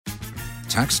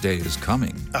Tax day is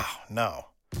coming. Oh, no.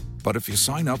 But if you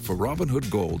sign up for Robinhood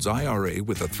Gold's IRA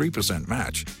with a 3%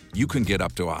 match, you can get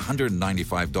up to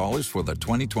 $195 for the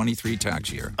 2023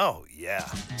 tax year. Oh, yeah.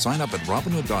 Sign up at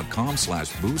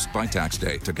Robinhood.com/boost by tax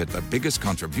day to get the biggest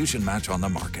contribution match on the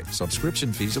market.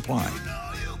 Subscription fees apply.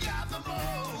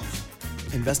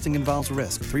 Investing involves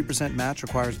risk. 3% match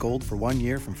requires gold for 1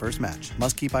 year from first match.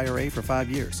 Must keep IRA for 5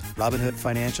 years. Robinhood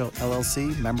Financial,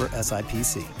 LLC, member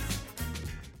SIPC.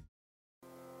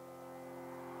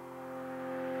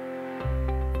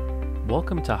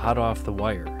 Welcome to Hot Off the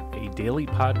Wire, a daily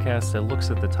podcast that looks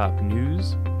at the top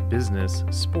news, business,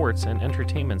 sports, and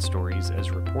entertainment stories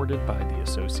as reported by the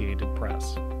Associated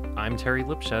Press. I'm Terry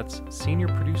Lipschutz, senior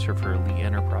producer for Elite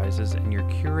Enterprises and your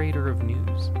curator of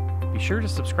news. Be sure to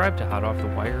subscribe to Hot Off the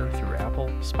Wire through Apple,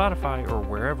 Spotify, or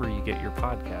wherever you get your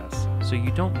podcasts so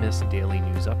you don't miss daily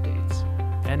news updates.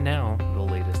 And now, the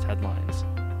latest headlines.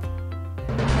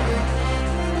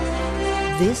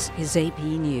 This is AP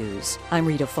News. I'm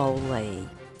Rita Foley.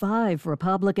 5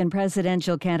 Republican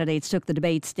presidential candidates took the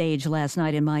debate stage last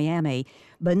night in Miami,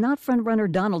 but not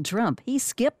frontrunner Donald Trump. He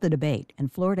skipped the debate,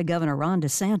 and Florida Governor Ron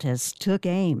DeSantis took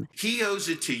aim. He owes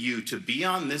it to you to be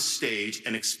on this stage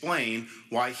and explain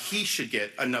why he should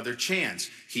get another chance.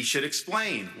 He should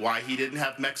explain why he didn't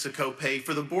have Mexico pay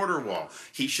for the border wall.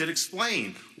 He should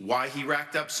explain why he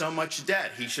racked up so much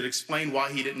debt. He should explain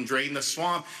why he didn't drain the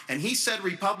swamp. And he said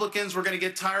Republicans were going to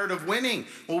get tired of winning.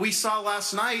 Well, we saw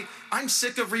last night, I'm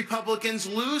sick of Republicans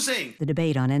losing. The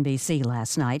debate on NBC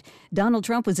last night, Donald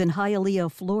Trump was in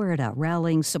Hialeah, Florida,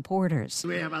 rallying supporters.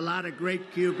 We have a lot of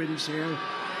great Cubans here.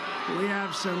 We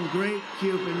have some great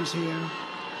Cubans here.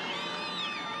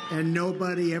 And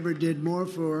nobody ever did more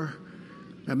for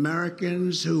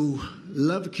Americans who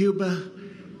love Cuba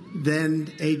than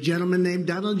a gentleman named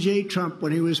Donald J. Trump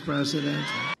when he was president.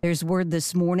 There's word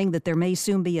this morning that there may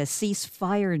soon be a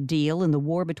ceasefire deal in the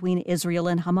war between Israel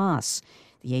and Hamas.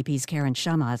 The AP's Karen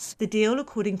Shamas. The deal,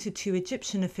 according to 2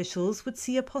 Egyptian officials, would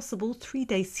see a possible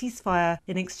 3-day ceasefire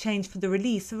in exchange for the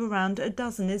release of around a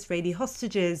dozen Israeli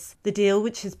hostages. The deal,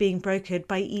 which is being brokered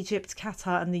by Egypt,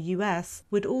 Qatar and the US,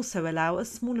 would also allow a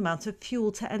small amount of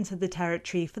fuel to enter the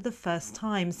territory for the first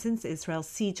time since Israel's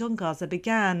siege on Gaza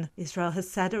began. Israel has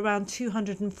said around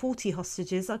 240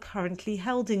 hostages are currently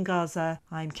held in Gaza.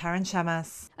 I'm Karen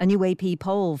Shamas. A new AP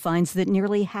poll finds that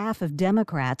nearly half of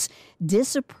Democrats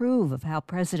disapprove of how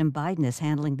President Biden is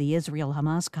handling the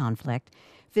Israel-Hamas conflict.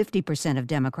 50% of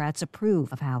Democrats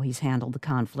approve of how he's handled the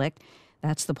conflict.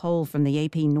 That's the poll from the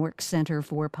AP-NORC Center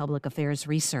for Public Affairs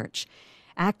Research.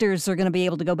 Actors are going to be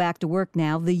able to go back to work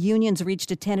now. The unions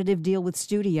reached a tentative deal with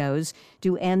studios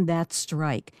to end that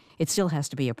strike. It still has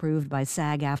to be approved by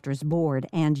SAG-AFTRA's board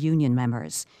and union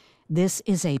members. This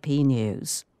is AP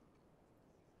News.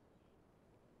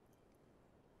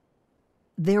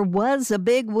 There was a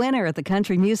big winner at the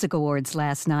Country Music Awards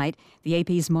last night. The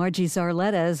AP's Margie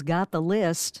Zarletta's got the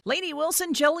list. Lainey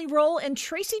Wilson, Jelly Roll, and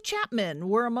Tracy Chapman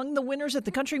were among the winners at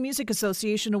the Country Music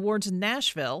Association Awards in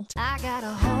Nashville. I got a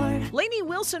heart. Lainey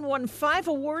Wilson won 5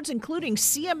 awards, including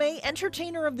CMA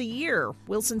Entertainer of the Year.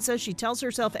 Wilson says she tells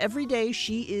herself every day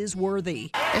she is worthy.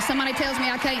 If somebody tells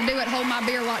me I can't do it, hold my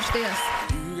beer, watch this.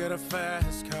 You got a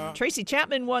fast car. Tracy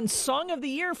Chapman won Song of the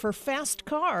Year for Fast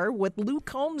Car, with Luke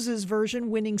Combs' version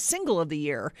winning Single of the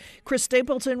Year. Chris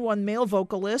Stapleton won Male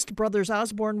Vocalist, Brothers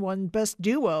Osborne won Best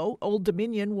Duo, Old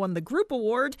Dominion won the Group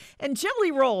Award, and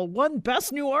Jelly Roll won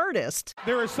Best New Artist.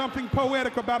 There is something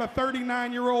poetic about a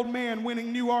 39-year-old man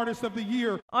winning New Artist of the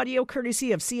Year. Audio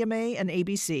courtesy of CMA and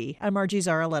ABC. I'm Margie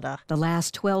Zarletta. The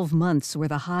last 12 months were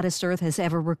the hottest Earth has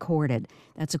ever recorded.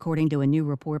 That's according to a new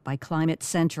report by Climate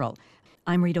Central.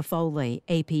 I'm Rita Foley,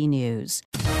 AP News.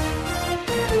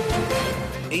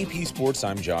 AP Sports,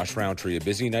 I'm Josh Roundtree. A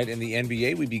busy night in the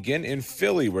NBA. We begin in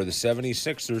Philly, where the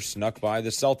 76ers snuck by the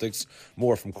Celtics.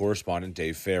 More from correspondent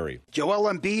Dave Ferry.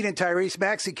 Joel Embiid and Tyrese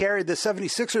Maxey carried the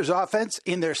 76ers offense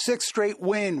in their 6th straight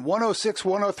win,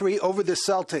 106-103 over the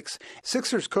Celtics.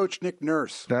 Sixers coach Nick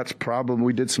Nurse. That's probably,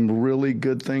 we did some really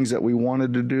good things that we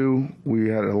wanted to do. We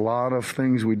had a lot of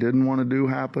things we didn't want to do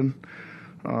happen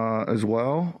as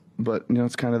well. But,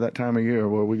 it's kind of that time of year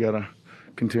where we got to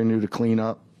continue to clean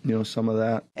up, some of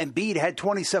that. Embiid had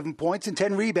 27 points and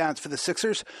 10 rebounds for the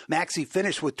Sixers. Maxey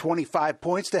finished with 25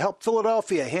 points to help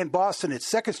Philadelphia hand Boston its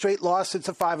 2nd straight loss since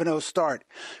a 5-0 start.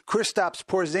 Kristaps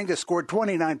Porzingis scored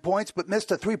 29 points but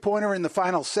missed a three-pointer in the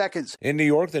final seconds. In New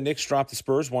York, the Knicks dropped the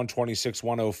Spurs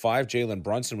 126-105. Jalen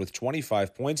Brunson with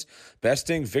 25 points,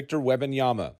 besting Victor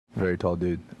Wembanyama. Very tall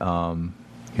dude.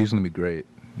 He's going to be great.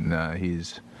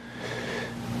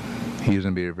 He's going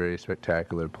to be a very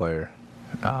spectacular player.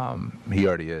 He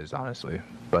already is, honestly.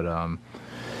 But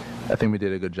I think we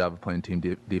did a good job of playing team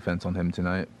defense on him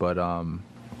tonight, but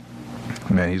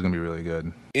man, he's going to be really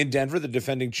good. In Denver, the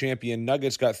defending champion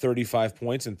Nuggets got 35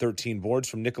 points and 13 boards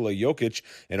from Nikola Jokic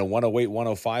in a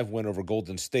 108-105 win over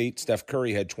Golden State. Steph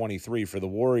Curry had 23 for the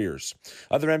Warriors.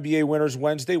 Other NBA winners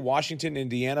Wednesday: Washington,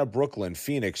 Indiana, Brooklyn,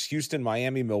 Phoenix, Houston,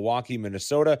 Miami, Milwaukee,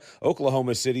 Minnesota,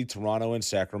 Oklahoma City, Toronto, and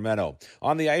Sacramento.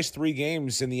 On the ice, 3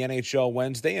 games in the NHL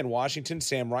Wednesday. In Washington,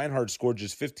 Sam Reinhart scored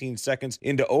just 15 seconds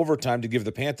into overtime to give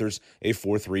the Panthers a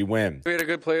 4-3 win. We had a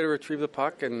good play to retrieve the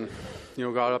puck and,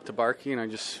 got up to Barkey, and I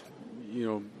just,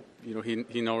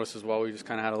 he noticed as well. We just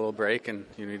kind of had a little break, and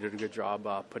he did a good job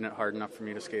putting it hard enough for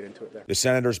me to skate into it there. The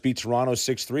Senators beat Toronto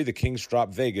 6-3. The Kings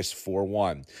dropped Vegas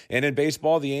 4-1. And in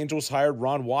baseball, the Angels hired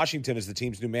Ron Washington as the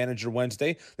team's new manager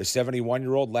Wednesday. The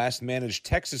 71-year-old last managed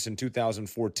Texas in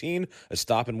 2014, a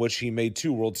stop in which he made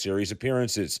 2 World Series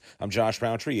appearances. I'm Josh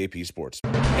Roundtree, AP Sports.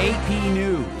 AP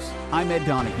News. I'm Ed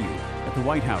Donahue. At the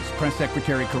White House, Press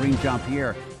Secretary Karine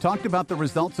Jean-Pierre talked about the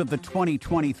results of the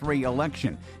 2023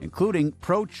 election, including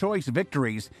pro-choice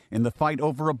victories in the fight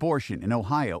over abortion in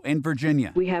Ohio and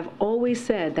Virginia. We have always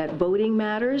said that voting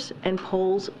matters and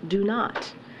polls do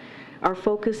not. Our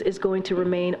focus is going to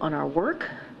remain on our work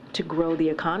to grow the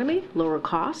economy, lower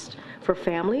costs for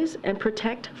families, and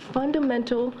protect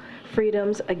fundamental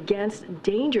freedoms against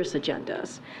dangerous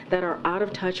agendas that are out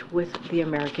of touch with the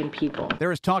American people.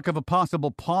 There is talk of a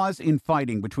possible pause in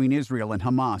fighting between Israel and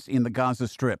Hamas in the Gaza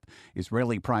Strip.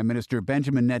 Israeli Prime Minister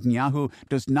Benjamin Netanyahu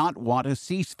does not want a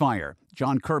ceasefire.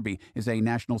 John Kirby is a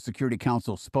National Security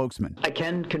Council spokesman. I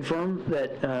can confirm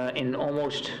that in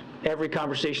almost every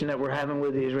conversation that we're having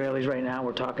with the Israelis right now,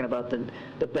 we're talking about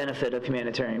the benefit of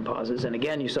humanitarian pauses. And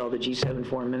again, you saw the G7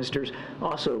 foreign ministers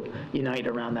also unite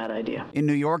around that idea. In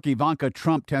New York, Ivanka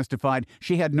Trump testified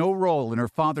she had no role in her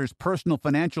father's personal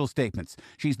financial statements.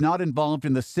 She's not involved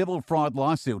in the civil fraud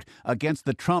lawsuit against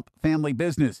the Trump family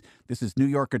business. This is New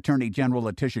York Attorney General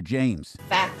Letitia James.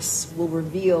 Facts will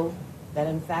reveal that,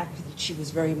 in fact, she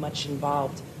was very much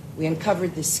involved. We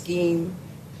uncovered the scheme,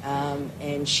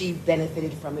 and she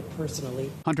benefited from it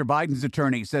personally. Hunter Biden's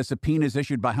attorney says subpoenas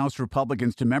issued by House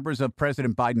Republicans to members of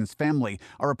President Biden's family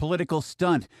are a political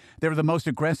stunt. They're the most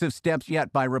aggressive steps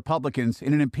yet by Republicans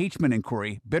in an impeachment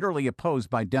inquiry bitterly opposed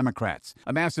by Democrats.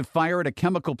 A massive fire at a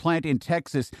chemical plant in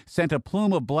Texas sent a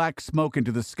plume of black smoke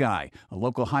into the sky. A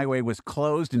local highway was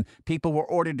closed and people were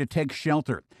ordered to take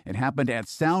shelter. It happened at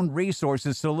Sound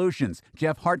Resources Solutions.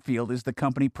 Jeff Hartfield is the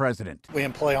company president. We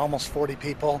employ almost 40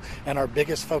 people, and our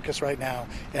biggest focus right now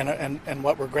and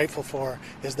what we're grateful for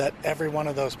is that every one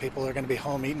of those people are going to be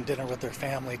home eating dinner with their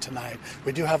family tonight.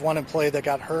 We do have one employee that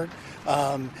got hurt.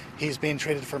 He's being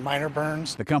treated for minor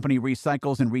burns. The company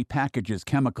recycles and repackages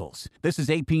chemicals. This is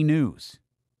AP News.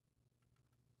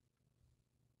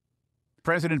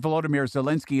 President Volodymyr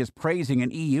Zelensky is praising an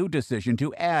EU decision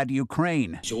to add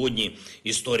Ukraine.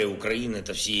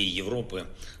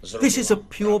 This is a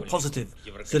pure positive,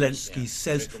 Zelensky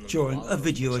says during a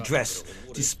video address.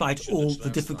 Despite all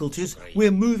the difficulties, we're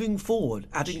moving forward,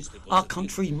 adding our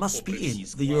country must be in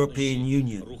the European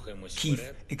Union.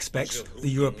 Kyiv expects the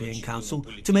European Council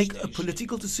to make a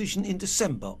political decision in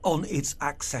December on its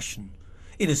accession.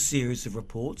 In a series of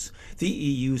reports, the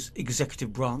EU's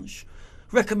executive branch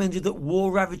recommended that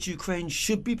war-ravaged Ukraine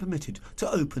should be permitted to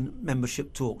open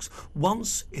membership talks.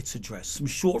 Once it's addressed some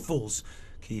shortfalls,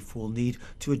 Kyiv will need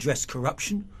to address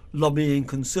corruption, lobbying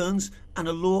concerns, and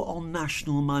a law on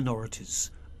national minorities.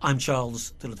 I'm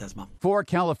Charles de Ledesma. 4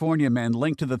 California men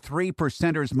linked to the 3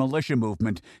 Percenters militia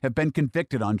movement have been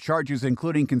convicted on charges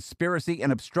including conspiracy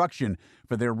and obstruction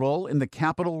for their role in the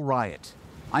Capitol riot.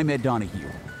 I'm Ed Donahue,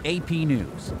 AP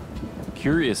News.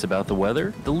 Curious about the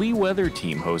weather? The Lee Weather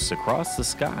Team hosts Across the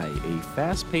Sky, a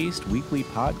fast-paced weekly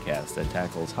podcast that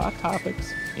tackles hot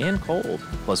topics and cold,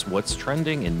 plus what's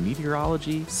trending in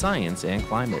meteorology, science, and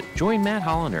climate. Join Matt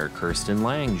Holliner, Kirsten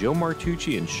Lang, Joe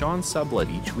Martucci, and Sean Sublett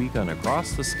each week on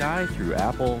Across the Sky through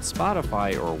Apple,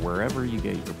 Spotify, or wherever you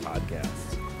get your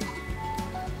podcasts.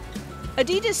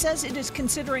 Adidas says it is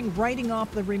considering writing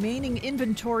off the remaining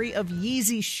inventory of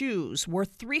Yeezy shoes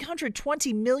worth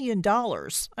 $320 million.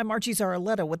 I'm Archie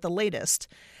Zaraletta with the latest.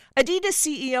 Adidas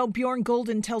CEO Bjorn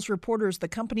Gulden tells reporters the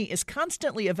company is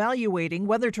constantly evaluating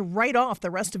whether to write off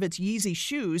the rest of its Yeezy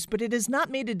shoes, but it has not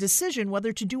made a decision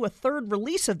whether to do a third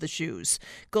release of the shoes.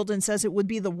 Gulden says it would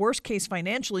be the worst case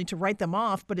financially to write them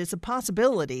off, but it's a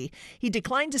possibility. He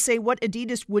declined to say what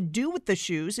Adidas would do with the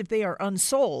shoes if they are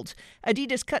unsold.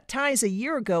 Adidas cut ties a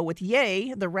year ago with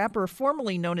Ye, the rapper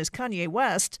formerly known as Kanye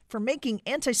West, for making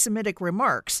anti-Semitic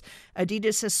remarks.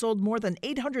 Adidas has sold more than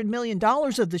 $800 million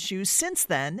of the shoes since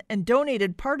then, and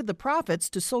donated part of the profits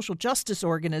to social justice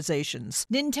organizations.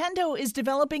 Nintendo is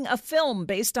developing a film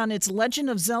based on its Legend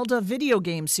of Zelda video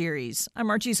game series. I'm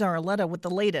Archie Zaraletta with the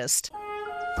latest.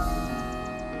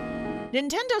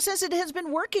 Nintendo says it has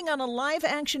been working on a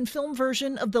live-action film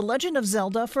version of The Legend of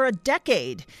Zelda for a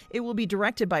decade. It will be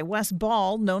directed by Wes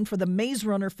Ball, known for the Maze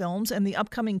Runner films and the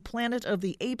upcoming Planet of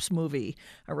the Apes movie.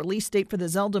 A release date for the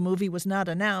Zelda movie was not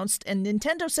announced, and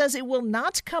Nintendo says it will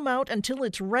not come out until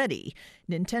it's ready.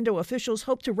 Nintendo officials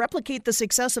hope to replicate the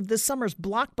success of this summer's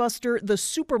blockbuster, The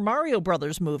Super Mario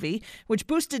Bros. Movie, which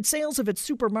boosted sales of its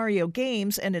Super Mario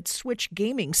games and its Switch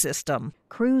gaming system.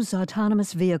 Cruise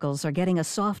autonomous vehicles are getting a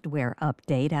software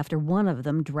update after one of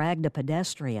them dragged a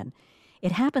pedestrian.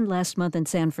 It happened last month in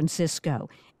San Francisco.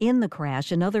 In the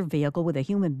crash, another vehicle with a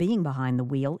human being behind the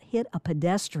wheel hit a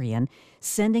pedestrian,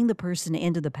 sending the person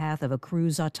into the path of a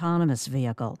Cruise autonomous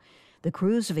vehicle. The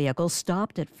Cruise vehicle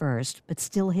stopped at first, but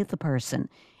still hit the person.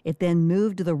 It then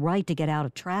moved to the right to get out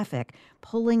of traffic,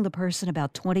 pulling the person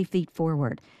about 20 feet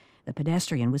forward. The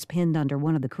pedestrian was pinned under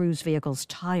one of the Cruise vehicle's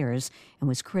tires and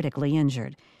was critically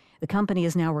injured. The company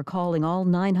is now recalling all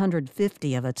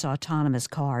 950 of its autonomous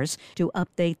cars to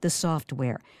update the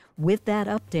software. With that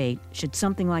update, should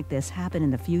something like this happen in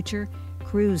the future,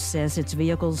 Cruise says its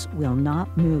vehicles will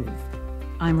not move.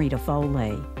 I'm Rita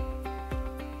Foley.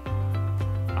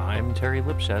 I'm Terry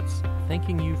Lipschutz,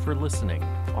 thanking you for listening.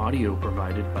 Audio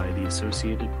provided by the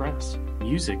Associated Press.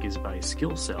 Music is by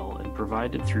Skillcell and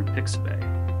provided through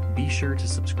Pixabay. Be sure to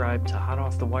subscribe to Hot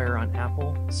Off the Wire on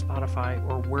Apple, Spotify,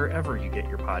 or wherever you get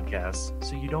your podcasts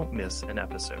so you don't miss an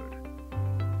episode.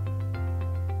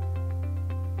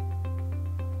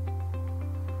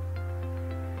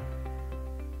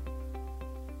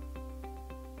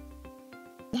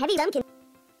 Heavy Duncan.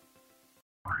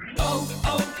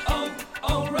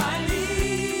 O'Reilly.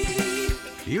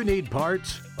 You need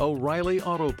parts? O'Reilly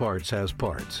Auto Parts has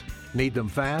parts. Need them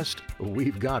fast?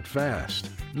 We've got fast.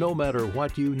 No matter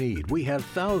what you need, we have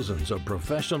thousands of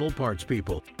professional parts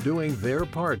people doing their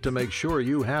part to make sure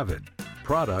you have it.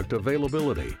 Product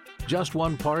availability. Just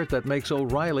one part that makes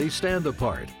O'Reilly stand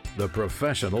apart. The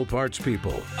professional parts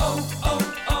people.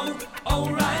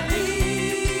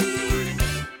 O'Reilly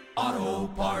Auto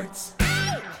Parts.